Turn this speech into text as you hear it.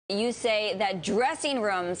you say that dressing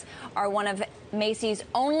rooms are one of Macy's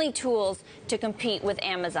only tools to compete with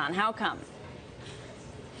Amazon. How come?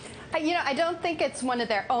 I don't think it's one of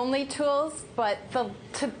their only tools, but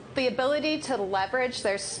the ability to leverage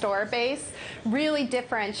their store base really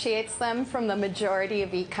differentiates them from the majority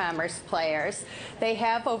of e-commerce players. They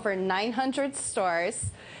have over 900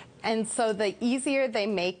 stores. And so the easier they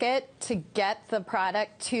make it to get the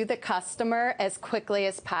product to the customer as quickly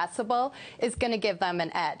as possible is going to give them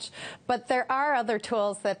an edge. But there are other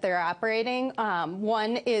tools that they're operating.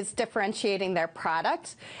 One is differentiating their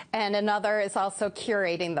product, and another is also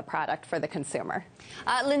curating the product for the consumer.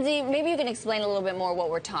 Lindsay, maybe you can explain a little bit more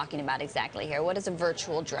what we're talking about exactly here. What is a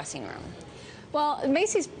virtual dressing room? Well,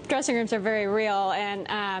 Macy's dressing rooms are very real, and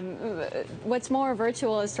what's more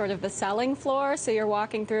virtual is sort of the selling floor. So you're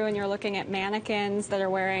walking through and you're looking at mannequins that are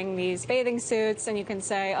wearing these bathing suits, and you can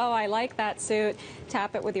say, oh, I like that suit,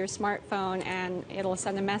 tap it with your smartphone, and it'll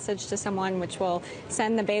send a message to someone which will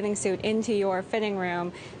send the bathing suit into your fitting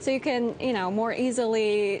room. So you can, more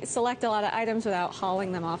easily select a lot of items without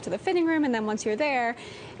hauling them off to the fitting room, and then once you're there,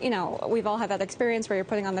 we've all had that experience where you're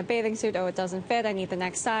putting on the bathing suit, oh, it doesn't fit, I need the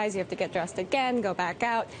next size, you have to get dressed again, go back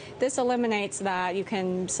out. This eliminates that. You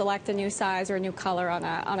can select a new size or a new color on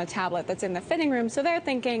a tablet that's in the fitting room. So they're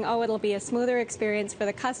thinking, oh, it'll be a smoother experience for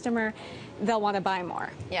the customer. They'll want to buy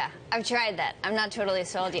more. Yeah, I've tried that. I'm not totally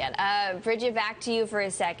sold yet. Bridget, back to you for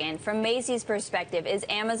a second. From Macy's perspective, is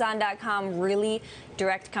Amazon.com really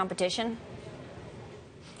direct competition?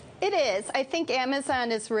 It is. I think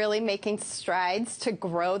Amazon is really making strides to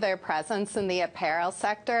grow their presence in the apparel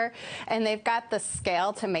sector, and they've got the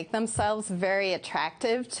scale to make themselves very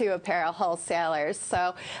attractive to apparel wholesalers.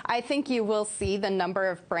 So I think you will see the number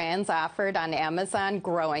of brands offered on Amazon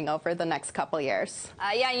growing over the next couple years.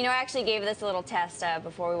 Yeah, I actually gave this a little test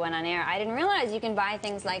before we went on air. I didn't realize you can buy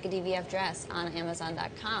things like a DVF dress on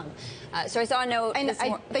Amazon.com. So I saw a note. And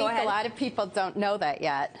I think a lot of people don't know that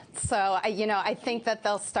yet. So I think that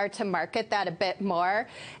they'll start to market that a bit more,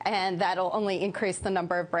 and that'll only increase the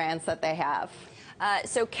number of brands that they have.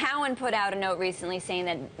 So Cowen put out a note recently saying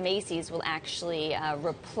that Macy's will actually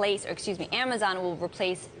Amazon will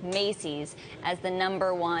replace Macy's as the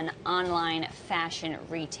 #1 online fashion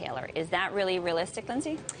retailer. Is that really realistic,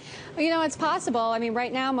 Lindsay? Well, it's possible. I mean,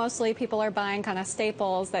 right now, mostly people are buying kind of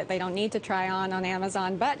staples that they don't need to try on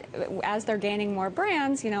Amazon. But as they're gaining more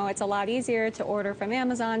brands, it's a lot easier to order from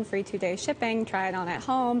Amazon, free 2-day shipping, try it on at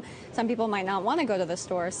home. Some people might not want to go to the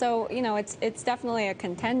store. So, it's definitely a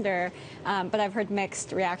contender. But I've heard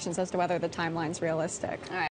mixed reactions as to whether the timeline's realistic. All right.